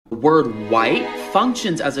The word white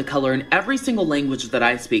functions as a color in every single language that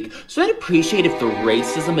I speak, so I'd appreciate if the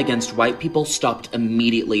racism against white people stopped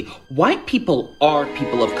immediately. White people are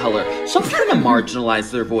people of color. Stop trying to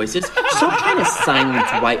marginalize their voices. Stop trying to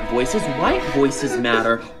silence white voices. White voices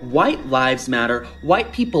matter. White lives matter.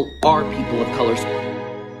 White people are people of color.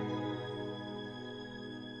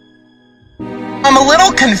 I'm a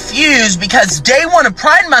little confused because day one of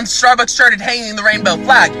Pride Month, Starbucks started hanging the rainbow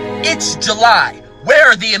flag. It's July.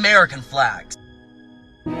 Where are the American flags?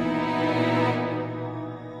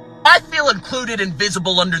 I feel included and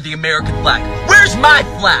visible under the American flag. Where's my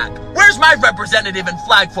flag? Where's my representative in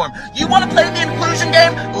flag form? You want to play the inclusion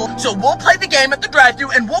game? So we'll play the game at the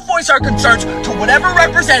drive-thru and we'll voice our concerns to whatever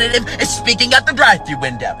representative is speaking at the drive-thru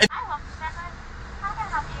window. How can I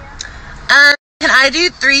help you? Can I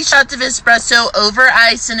do 3 shots of espresso over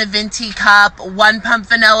ice in a venti cup, 1 pump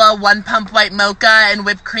vanilla, 1 pump white mocha, and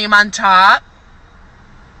whipped cream on top?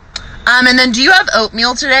 And then do you have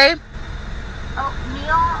oatmeal today?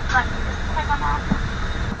 Oatmeal? Like, just check on that.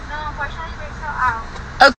 No, unfortunately, we're still out.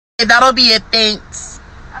 Okay, that'll be it. Thanks.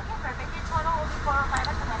 Okay, perfect. Your total will be 405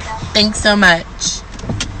 at the window. Thanks so much.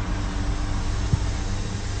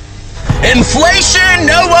 Inflation,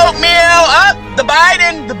 no oatmeal, up, the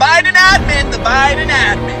Biden admin.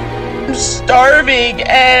 I'm starving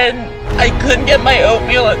and I couldn't get my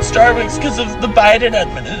oatmeal at Starbucks because of the Biden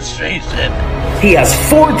administration. He has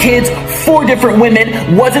 4 kids, 4 different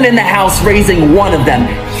women, wasn't in the house raising one of them.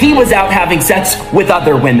 He was out having sex with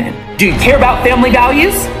other women. Do you care about family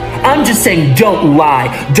values? I'm just saying, don't lie.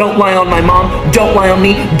 Don't lie on my mom. Don't lie on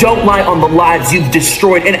me. Don't lie on the lives you've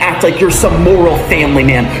destroyed and act like you're some moral family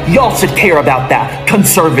man. Y'all should care about that,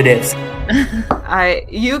 conservatives.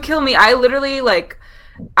 You kill me. I literally,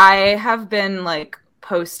 I have been,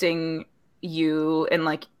 posting you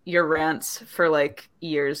and, your rants for,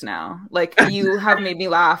 years now. You have made me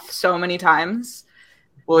laugh so many times.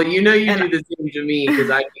 Well, you do the same to me because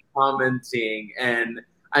I keep commenting and...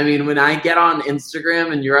 I mean, when I get on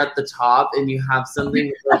Instagram and you're at the top and you have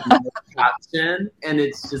something with no caption and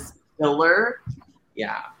it's just killer,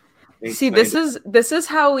 yeah. See, this is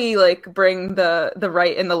how we bring the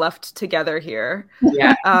right and the left together here.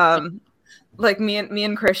 Yeah. Me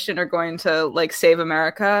and Christian are going to save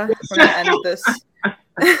America. We're gonna end this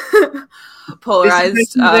polarized.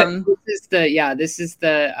 This is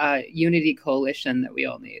the unity coalition that we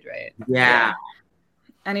all need, right? Yeah.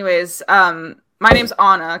 Anyways, my name's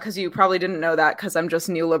Anna, because you probably didn't know that, because I'm just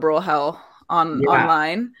neoliberal hell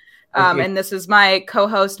online. Okay. And this is my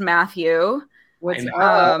co-host, Matthew. What's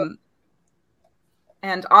up?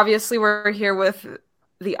 And obviously we're here with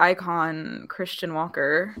the icon, Christian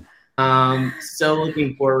Walker. So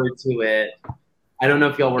looking forward to it. I don't know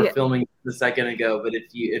if y'all were filming a second ago, but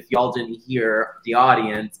if y'all didn't hear the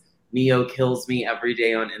audience, Neo kills me every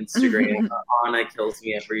day on Instagram. Anna kills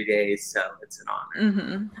me every day, so it's an honor.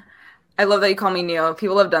 Mm-hmm. I love that you call me Neo.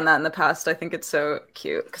 People have done that in the past. I think it's so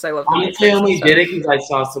cute because I love. Honestly, I only did it because I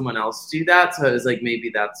saw someone else do that, so I was like,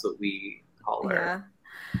 maybe that's what we call her.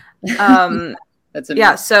 Yeah. That's amazing.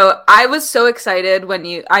 Yeah. So I was so excited when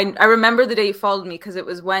I remember the day you followed me because it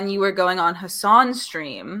was when you were going on Hassan's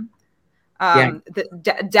stream,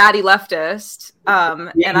 the Daddy Leftist,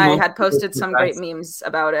 and I had posted some great memes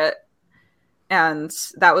about it, and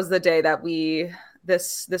that was the day that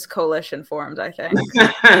this coalition formed, I think.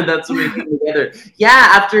 That's what we came together. Yeah,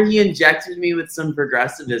 after he injected me with some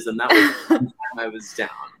progressivism, that was the time I was down.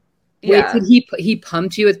 Yeah. Wait, did he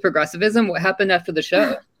pumped you with progressivism? What happened after the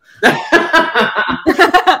show? I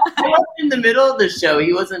was in the middle of the show.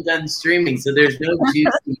 He wasn't done streaming, so there's no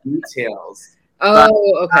juicy details.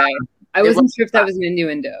 Oh, okay. I wasn't sure if that was an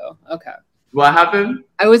innuendo. Okay. What happened?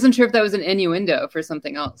 I wasn't sure if that was an innuendo for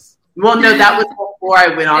something else. Well, no, that was before I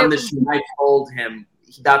went on the show. I told him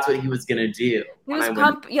that's what he was going to do. He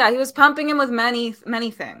was pumping him with many,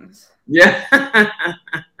 many things. Yeah.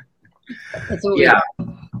 That's what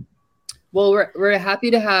Well, we're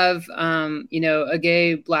happy to have, a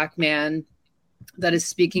gay black man that is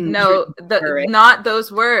speaking. No, not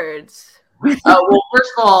those words. Well,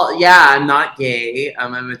 first of all, yeah, I'm not gay.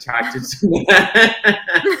 I'm attracted to men.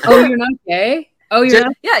 Oh, you're not gay? Oh, you're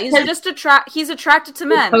not? Yeah, he's attracted to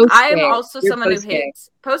men. I am also someone who hates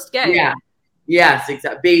post-gay. Yeah. Yes,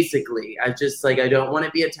 exactly. Basically, I just I don't want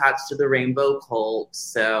to be attached to the rainbow cult,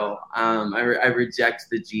 so I reject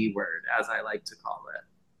the G word, as I like to call it.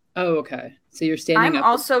 Oh, okay. So you're standing up.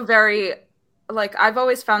 I'm also very I've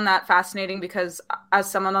always found that fascinating because as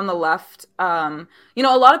someone on the left, a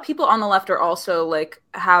lot of people on the left are also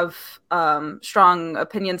have strong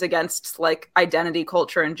opinions against identity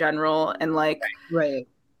culture in general. And right.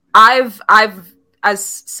 I've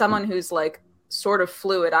as someone who's sort of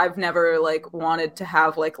fluid. I've never like wanted to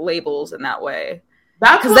have like labels in that way.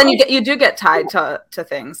 That's because then you do get tied to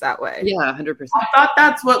things that way. Yeah, 100%. I thought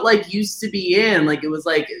that's what like used to be in. Like it was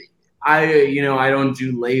like I don't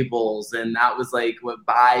do labels, and that was like what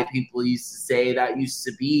bi people used to say. That used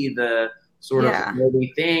to be the sort of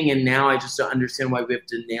early thing, and now I just don't understand why we have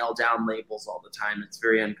to nail down labels all the time. It's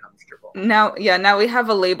very uncomfortable. Now we have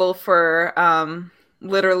a label for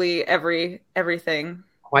literally everything.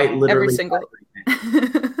 Quite literally every single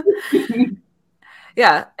everything.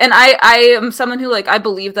 Yeah, and I am someone who like I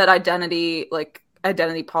believe that identity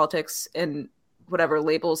politics and whatever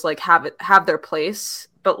labels like have their place,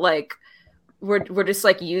 but like we're just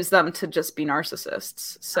like use them to just be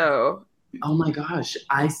narcissists. So oh my gosh,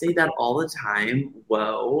 I say that all the time.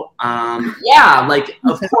 Whoa. Yeah, like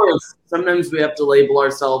of course sometimes we have to label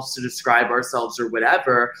ourselves to describe ourselves or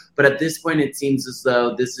whatever, but at this point it seems as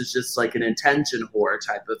though this is just like an attention whore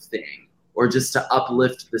type of thing, or just to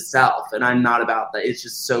uplift the self, and I'm not about that. It's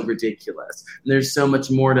just so ridiculous. And there's so much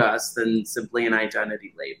more to us than simply an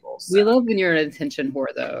identity label. So. We love when you're an attention whore,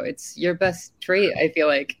 though. It's your best trait, I feel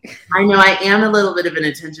like. I know, I am a little bit of an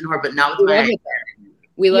attention whore, but not with my...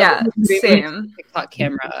 We love same. TikTok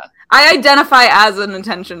camera. I identify as an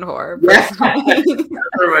attention whore. Yeah.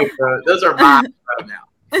 Those are my pronouns.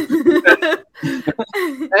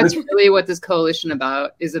 That's really what this coalition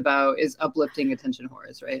is uplifting attention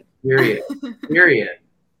whores, right? Period.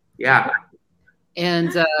 Yeah.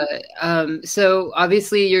 And so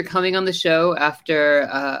obviously you're coming on the show after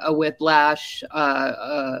a whiplash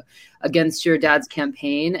against your dad's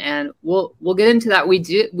campaign, and we'll get into that. We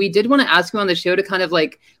did want to ask you on the show to kind of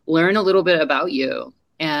like learn a little bit about you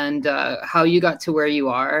and how you got to where you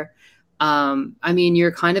are. I mean,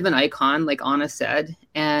 you're kind of an icon, like Anna said,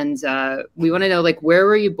 and we want to know, like, where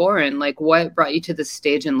were you born? Like, what brought you to this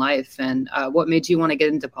stage in life, and what made you want to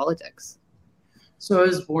get into politics? So I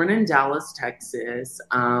was born in Dallas, Texas.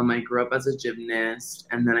 I grew up as a gymnast,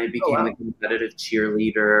 and then I became a competitive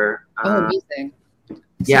cheerleader. Amazing.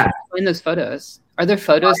 Yeah. Find those photos. Are there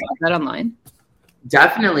photos like that online?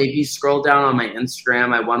 Definitely. If you scroll down on my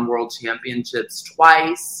Instagram, I won world championships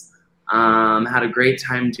twice. Had a great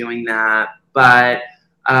time doing that. But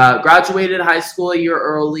graduated high school a year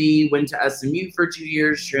early, went to SMU for 2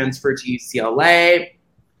 years, transferred to UCLA.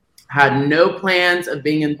 Had no plans of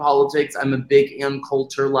being in politics. I'm a big Ann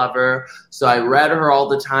Coulter lover, so I read her all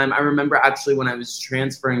the time. I remember actually when I was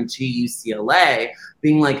transferring to UCLA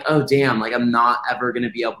being like, oh, damn, like I'm not ever going to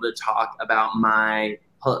be able to talk about my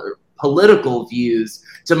political views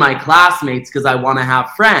to my classmates because I want to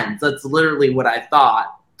have friends. That's literally what I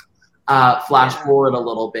thought. Flash forward a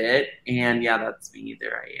little bit, and yeah, that's me.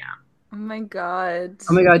 There I am. Oh my god!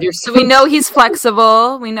 You're so we know he's flexible.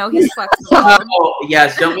 Oh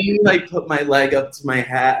yes, don't make me like put my leg up to my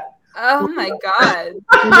head. Oh my god!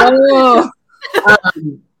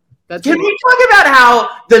 Can we talk about how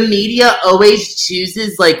the media always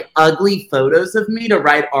chooses like ugly photos of me to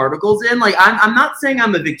write articles in? Like I'm not saying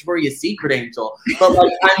I'm a Victoria's Secret angel, but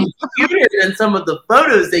like I'm cuter than some of the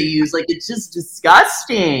photos they use. Like it's just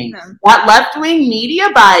disgusting. No. That left-wing media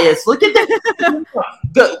bias. Look at that.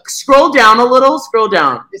 Scroll down a little. Scroll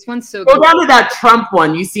down. This one's so Scroll down to that Trump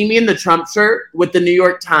one. You see me in the Trump shirt with the New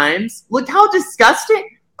York Times. Look how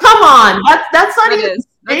disgusting. Come on. That's not even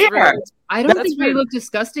fair. I don't think they look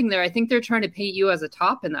disgusting there. I think they're trying to paint you as a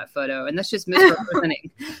top in that photo, and that's just misrepresenting.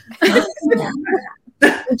 They're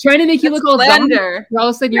trying to make you look all slender. All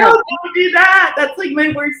of a sudden, don't do that. That's like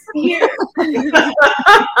my worst fear.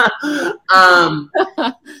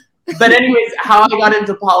 But anyways, how I got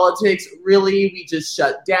into politics, really, we just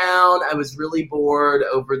shut down. I was really bored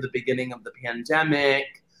over the beginning of the pandemic.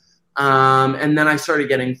 And then I started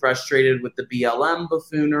getting frustrated with the BLM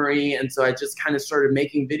buffoonery. And so I just kind of started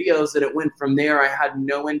making videos, and it went from there. I had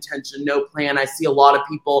no intention, no plan. I see a lot of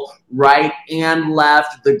people right and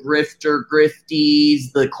left, the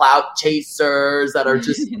grifties, the clout chasers that are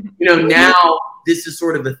just, now this is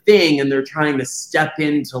sort of a thing, and they're trying to step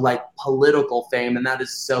into like political fame. And that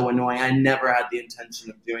is so annoying. I never had the intention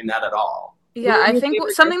of doing that at all. Yeah, I think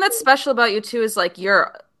something that's special about you too is like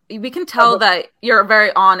we can tell that you're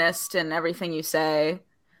very honest in everything you say.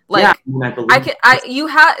 Like,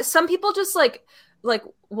 yeah, some people just like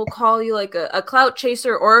will call you like a clout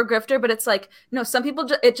chaser or a grifter, but it's like, no, some people,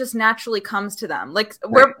 it just naturally comes to them. Like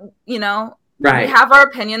right. We have our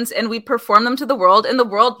opinions and we perform them to the world, and the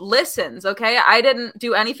world listens. Okay. I didn't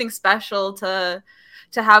do anything special to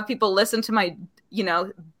have people listen to my,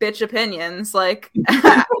 bitch opinions. Like,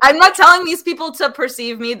 I'm not telling these people to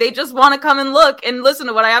perceive me. They just want to come and look and listen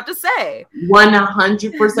to what I have to say.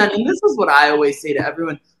 100%. And this is what I always say to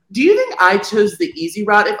everyone. do you think I chose the easy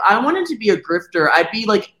route? If I wanted to be a grifter, I'd be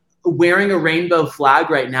like wearing a rainbow flag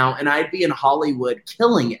right now and I'd be in Hollywood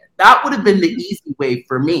killing it. That would have been the easy way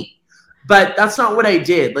for me. But that's not what I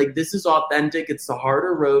did. Like, this is authentic. It's the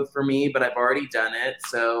harder road for me, but I've already done it.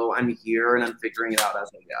 So I'm here and I'm figuring it out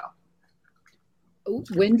as I go.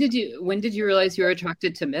 When did you realize you were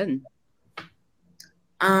attracted to men?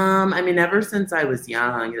 I mean, ever since I was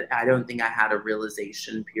young, I don't think I had a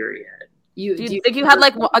realization period. Do you think you had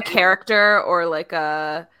like a character or like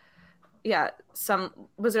was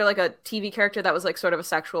there like a TV character that was like sort of a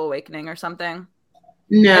sexual awakening or something?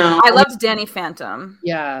 No. Like, I loved Danny Phantom.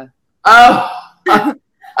 Yeah. As a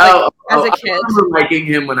kid. I remember liking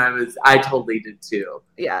him when I totally did too.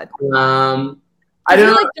 Yeah. I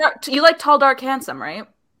don't know. You like tall, dark, handsome, right?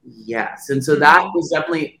 Yes. And so that was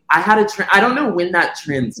definitely, I don't know when that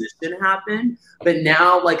transition happened, but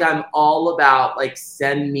now like I'm all about like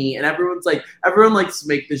send me, and everyone likes to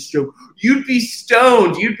make this joke. You'd be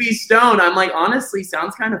stoned. I'm like, honestly,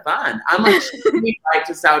 sounds kind of fun. I'm like, shipping me back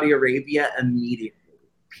to Saudi Arabia immediately.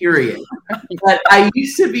 Period. But I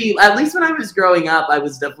used to be, at least when I was growing up, I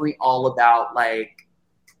was definitely all about like,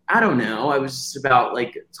 I don't know. I was just about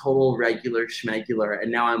like total regular schmegular,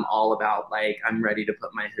 and now I'm all about like I'm ready to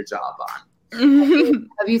put my hijab on.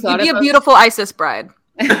 Have you thought You'd be a beautiful ISIS bride?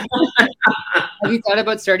 Have you thought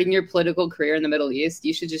about starting your political career in the Middle East?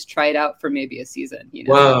 You should just try it out for maybe a season. You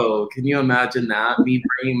know? Whoa! Can you imagine that? Me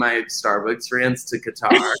bringing my Starbucks rants to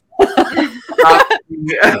Qatar.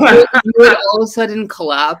 You would all of a sudden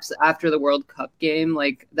collapse after the World Cup game,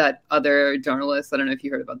 like that other journalist. I don't know if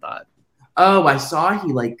you heard about that. Oh, I saw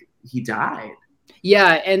he died.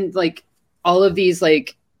 Yeah, and like all of these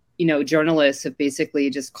like, you know, journalists have basically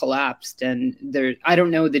just collapsed, and I don't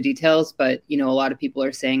know the details, but you know, a lot of people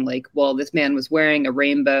are saying like, well, this man was wearing a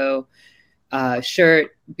rainbow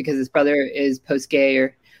shirt because his brother is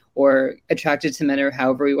post-gay or attracted to men, or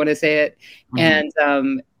however we want to say it. Mm-hmm.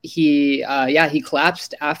 And he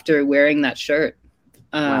collapsed after wearing that shirt.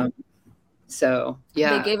 Wow. So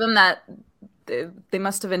yeah, they gave him that. They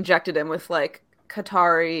must have injected him with like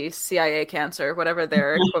Qatari CIA cancer, whatever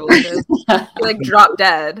their equivalent is. He like dropped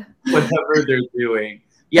dead. Whatever they're doing.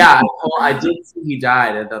 Yeah, well, I did see he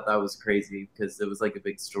died. I thought that was crazy because it was like a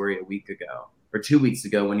big story a week ago or 2 weeks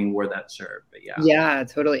ago when he wore that shirt. But yeah. Yeah,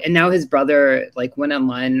 totally. And now his brother like went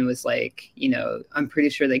online and was like, you know, I'm pretty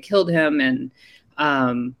sure they killed him, and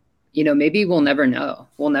you know, maybe we'll never know.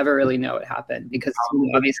 We'll never really know what happened because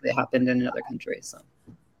obviously it happened in another country. So.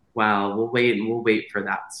 Wow, we'll wait for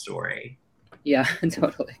that story. Yeah,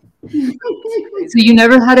 totally. So you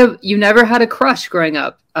never had a crush growing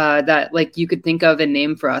up that like you could think of and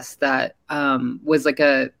name for us that was like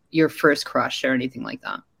your first crush or anything like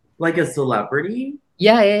that? Like a celebrity?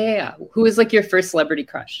 Yeah. Who was like your first celebrity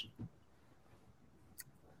crush?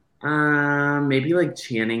 Maybe like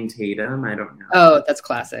Channing Tatum. I don't know. Oh, that's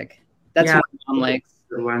classic. That's what I'm like.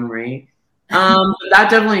 The one, right? That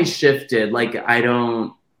definitely shifted. Like I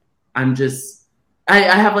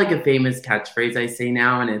have like a famous catchphrase I say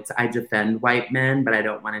now, and it's I defend white men, but I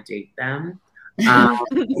don't want to date them. I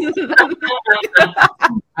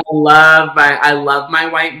love my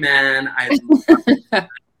white men.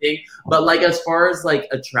 But like as far as like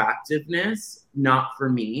attractiveness, not for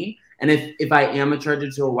me. And if I am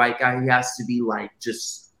attracted to a white guy, he has to be like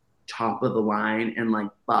just top of the line and like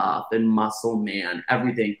buff and muscle man,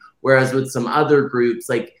 everything. Whereas with some other groups,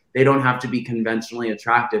 like they don't have to be conventionally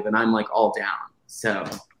attractive, and I'm like all down. So.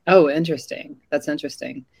 Oh, interesting. That's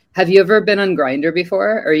interesting. Have you ever been on Grindr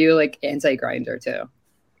before? Or are you like anti-Grindr too?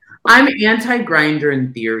 I'm anti-Grindr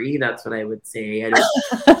in theory. That's what I would say.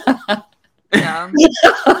 Yeah.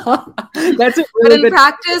 That's a really but in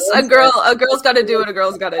practice, a girl's got to do what a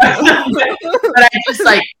girl's got to do. But I just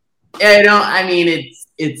like, I mean,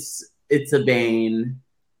 it's a bane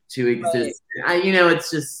to exist. Right.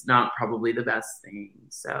 It's just not probably the best thing.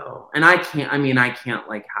 So, and I can't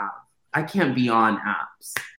be on apps.